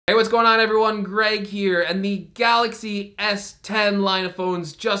Hey, what's going on everyone? Greg here, and the Galaxy S10 line of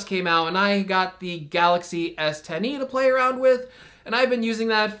phones just came out, and I got the Galaxy S10e to play around with, and I've been using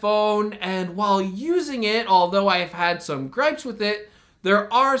that phone, and while using it, although I've had some gripes with it, there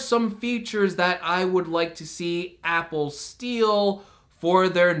are some features that I would like to see Apple steal for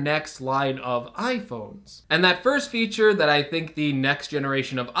their next line of iPhones. And that first feature that I think the next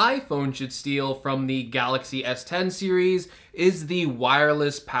generation of iPhone should steal from the Galaxy S10 series is the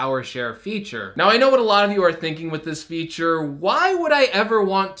wireless power share feature. Now I know what a lot of you are thinking with this feature. Why would I ever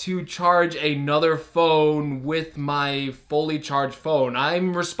want to charge another phone with my fully charged phone?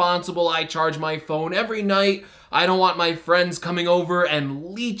 I'm responsible, I charge my phone every night. I don't want my friends coming over and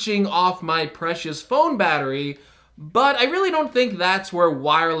leeching off my precious phone battery. But I really don't think that's where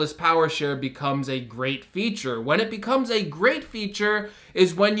wireless power share becomes a great feature. When it becomes a great feature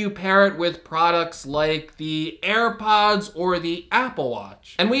is when you pair it with products like the AirPods or the Apple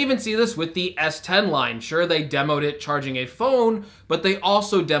Watch. And we even see this with the S10 line. Sure, they demoed it charging a phone, but they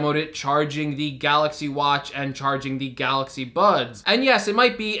also demoed it charging the Galaxy Watch and charging the Galaxy Buds. And yes, it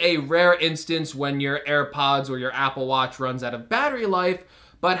might be a rare instance when your AirPods or your Apple Watch runs out of battery life,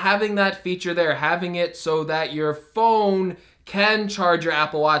 but having that feature there, having it so that your phone can charge your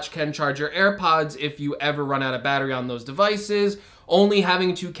Apple Watch, can charge your AirPods if you ever run out of battery on those devices, only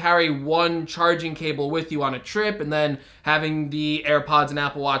having to carry one charging cable with you on a trip and then having the AirPods and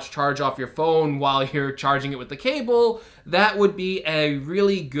Apple Watch charge off your phone while you're charging it with the cable, that would be a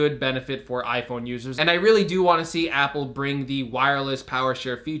really good benefit for iPhone users. And I really do want to see Apple bring the wireless power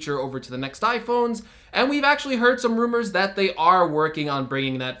share feature over to the next iPhones. And we've actually heard some rumors that they are working on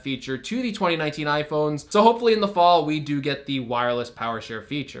bringing that feature to the 2019 iPhones. So hopefully in the fall, we do get the wireless power share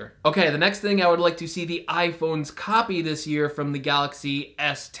feature. Okay, the next thing I would like to see the iPhones copy this year from the Galaxy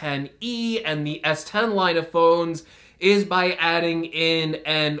S10e and the S10 line of phones is by adding in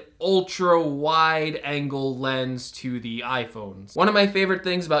an ultra wide angle lens to the iPhones. One of my favorite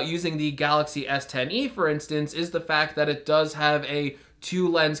things about using the Galaxy S10e, for instance, is the fact that it does have a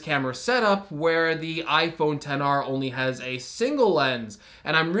 2-lens camera setup where the iPhone XR only has a single lens,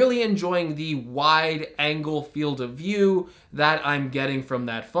 and I'm really enjoying the wide angle field of view that I'm getting from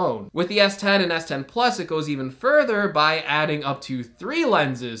that phone. With the S10 and S10 Plus, it goes even further by adding up to 3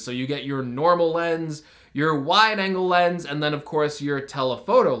 lenses, so you get your normal lens, your wide angle lens, and then of course your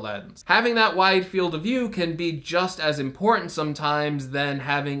telephoto lens. Having that wide field of view can be just as important sometimes than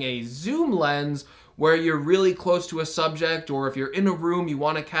having a zoom lens where you're really close to a subject, or if you're in a room, you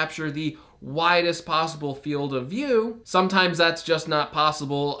want to capture the widest possible field of view. Sometimes that's just not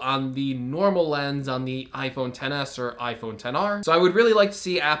possible on the normal lens on the iPhone XS or iPhone XR. So I would really like to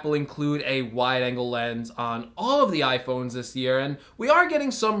see Apple include a wide angle lens on all of the iPhones this year, and we are getting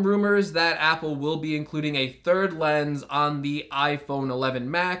some rumors that Apple will be including a 3rd lens on the iPhone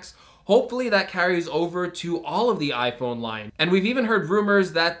 11 Max. Hopefully that carries over to all of the iPhone line. And we've even heard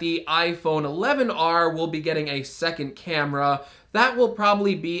rumors that the iPhone 11R will be getting a 2nd camera. That will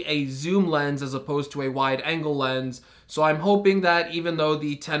probably be a zoom lens as opposed to a wide angle lens. So I'm hoping that even though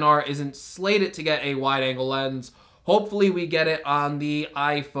the XR isn't slated to get a wide angle lens, hopefully we get it on the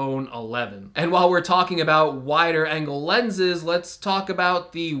iPhone 11. And while we're talking about wider angle lenses, let's talk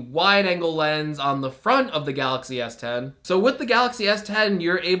about the wide angle lens on the front of the Galaxy S10. So with the Galaxy S10,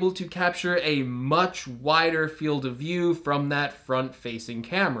 you're able to capture a much wider field of view from that front-facing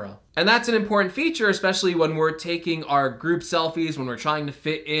camera. And that's an important feature, especially when we're taking our group selfies, when we're trying to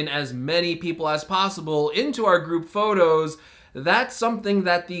fit in as many people as possible into our group photos. That's something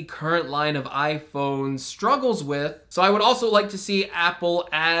that the current line of iPhones struggles with. So I would also like to see Apple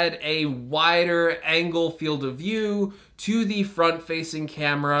add a wider angle field of view to the front-facing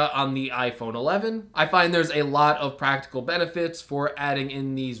camera on the iPhone 11. I find there's a lot of practical benefits for adding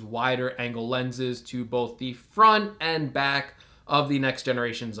in these wider angle lenses to both the front and back of the next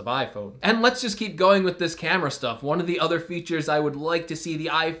generations of iPhone. And let's just keep going with this camera stuff. One of the other features I would like to see the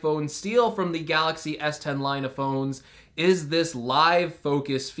iPhone steal from the Galaxy S10 line of phones is this live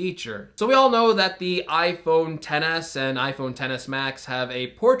focus feature. So we all know that the iPhone XS and iPhone XS Max have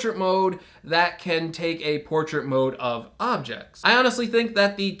a portrait mode that can take a portrait mode of objects. I honestly think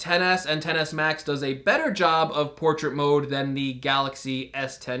that the XS and XS Max does a better job of portrait mode than the Galaxy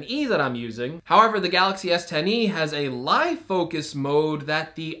S10e that I'm using. However, the Galaxy S10e has a live focus mode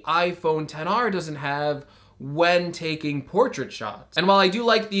that the iPhone XR doesn't have when taking portrait shots. And while I do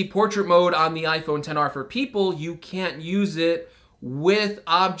like the portrait mode on the iPhone XR for people, you can't use it with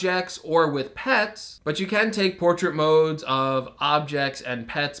objects or with pets, but you can take portrait modes of objects and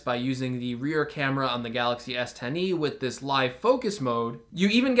pets by using the rear camera on the Galaxy S10e with this live focus mode. You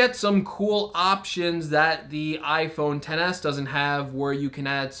even get some cool options that the iPhone XS doesn't have, where you can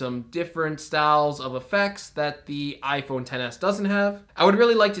add some different styles of effects that the iPhone XS doesn't have. I would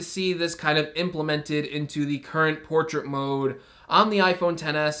really like to see this kind of implemented into the current portrait mode on the iPhone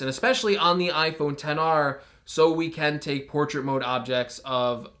XS and especially on the iPhone XR, so we can take portrait mode objects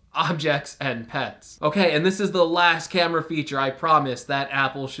of objects and pets. Okay, and this is the last camera feature I promised that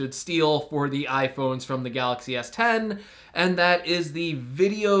Apple should steal for the iPhones from the Galaxy S10, and that is the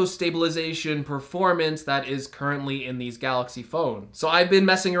video stabilization performance that is currently in these Galaxy phones. So I've been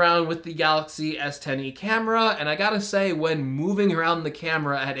messing around with the Galaxy S10e camera, and I gotta say, when moving around the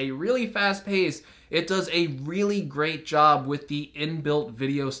camera at a really fast pace, it does a really great job with the inbuilt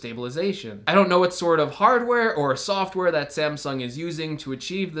video stabilization. I don't know what sort of hardware or software that Samsung is using to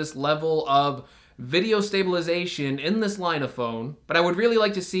achieve this level of video stabilization in this line of phone, but I would really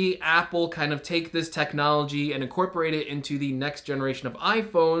like to see Apple kind of take this technology and incorporate it into the next generation of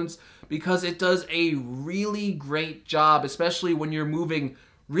iPhones, because it does a really great job, especially when you're moving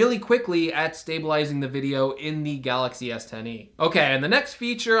really quickly at stabilizing the video in the Galaxy S10e. Okay, and the next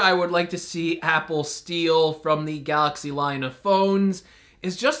feature I would like to see Apple steal from the Galaxy line of phones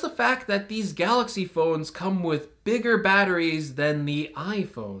is just the fact that these Galaxy phones come with bigger batteries than the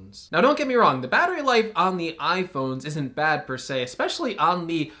iPhones. Now don't get me wrong, the battery life on the iPhones isn't bad per se, especially on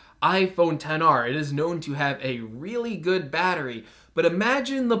the iPhone XR. It is known to have a really good battery, but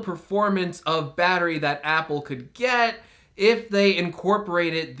imagine the performance of battery that Apple could get if they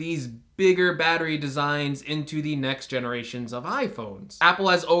incorporated these bigger battery designs into the next generations of iPhones. Apple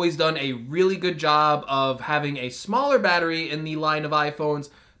has always done a really good job of having a smaller battery in the line of iPhones,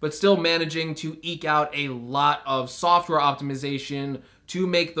 but still managing to eke out a lot of software optimization to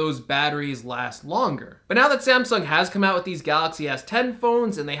make those batteries last longer. But now that Samsung has come out with these Galaxy S10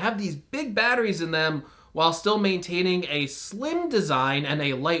 phones and they have these big batteries in them while still maintaining a slim design and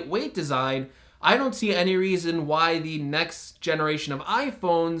a lightweight design, I don't see any reason why the next generation of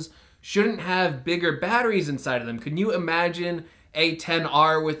iPhones shouldn't have bigger batteries inside of them. Can you imagine a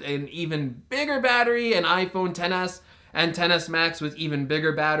XR with an even bigger battery, an iPhone XS and XS Max with even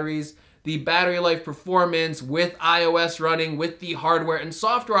bigger batteries? The battery life performance with iOS running, with the hardware and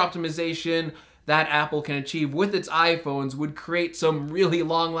software optimization that Apple can achieve with its iPhones would create some really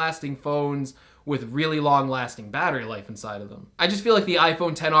long-lasting phones with really long-lasting battery life inside of them. I just feel like the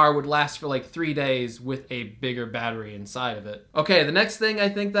iPhone XR would last for like 3 days with a bigger battery inside of it. Okay, the next thing I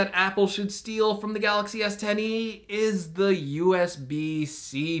think that Apple should steal from the Galaxy S10e is the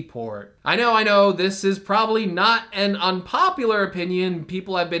USB-C port. I know, this is probably not an unpopular opinion.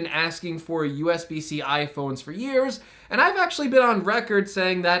 People have been asking for USB-C iPhones for years, and I've actually been on record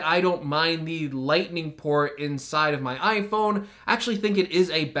saying that I don't mind the Lightning port inside of my iPhone. I actually think it is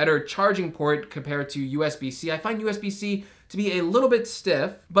a better charging port compared to USB-C. I find USB-C to be a little bit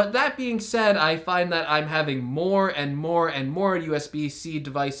stiff, but that being said, I find that I'm having more and more and more USB-C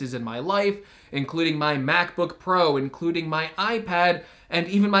devices in my life, including my MacBook Pro, including my iPad, and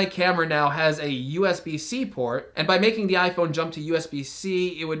even my camera now has a USB-C port. And by making the iPhone jump to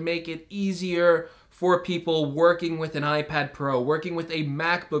USB-C, it would make it easier for people working with an iPad Pro, working with a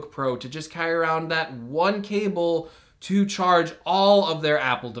MacBook Pro, to just carry around that one cable to charge all of their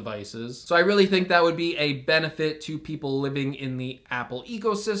Apple devices. So I really think that would be a benefit to people living in the Apple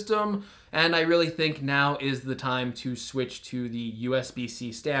ecosystem, and I really think now is the time to switch to the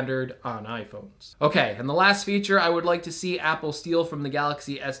USB-C standard on iPhones. Okay, and the last feature I would like to see Apple steal from the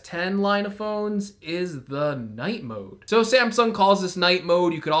Galaxy S10 line of phones is the night mode. So Samsung calls this night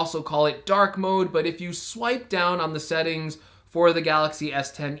mode, you could also call it dark mode, but if you swipe down on the settings for the Galaxy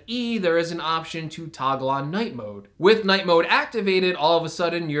S10e, there is an option to toggle on night mode. With night mode activated, all of a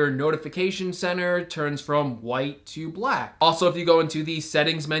sudden your notification center turns from white to black. Also, if you go into the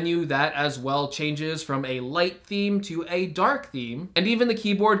settings menu, that as well changes from a light theme to a dark theme. And even the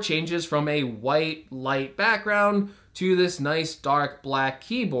keyboard changes from a white light background to this nice dark black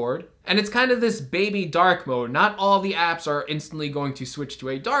keyboard. And it's kind of this baby dark mode. Not all the apps are instantly going to switch to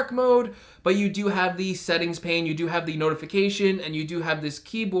a dark mode, but you do have the settings pane, you do have the notification, and you do have this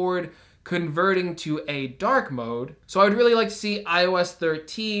keyboard converting to a dark mode. So I would really like to see iOS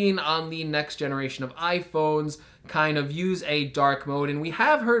 13 on the next generation of iPhones kind of use a dark mode. And we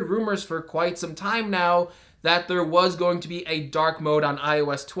have heard rumors for quite some time now that there was going to be a dark mode on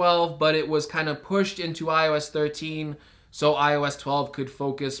iOS 12, but it was kind of pushed into iOS 13 so iOS 12 could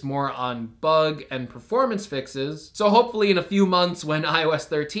focus more on bug and performance fixes. So hopefully in a few months when iOS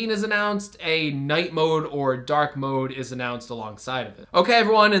 13 is announced, a night mode or dark mode is announced alongside of it. Okay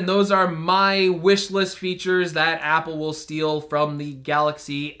everyone, and those are my wish list features that Apple will steal from the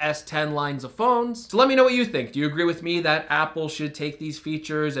Galaxy S10 lines of phones. So let me know what you think. Do you agree with me that Apple should take these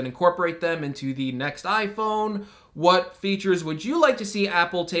features and incorporate them into the next iPhone? What features would you like to see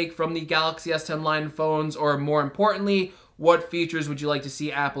Apple take from the Galaxy S10 line of phones? Or more importantly, what features would you like to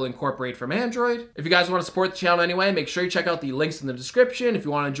see Apple incorporate from Android? If you guys want to support the channel anyway, make sure you check out the links in the description. If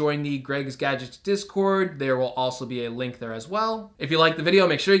you want to join the Greg's Gadgets Discord, there will also be a link there as well. If you liked the video,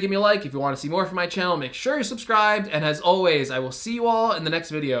 make sure you give me a like. If you want to see more from my channel, make sure you're subscribed. And as always, I will see you all in the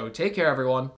next video. Take care, everyone.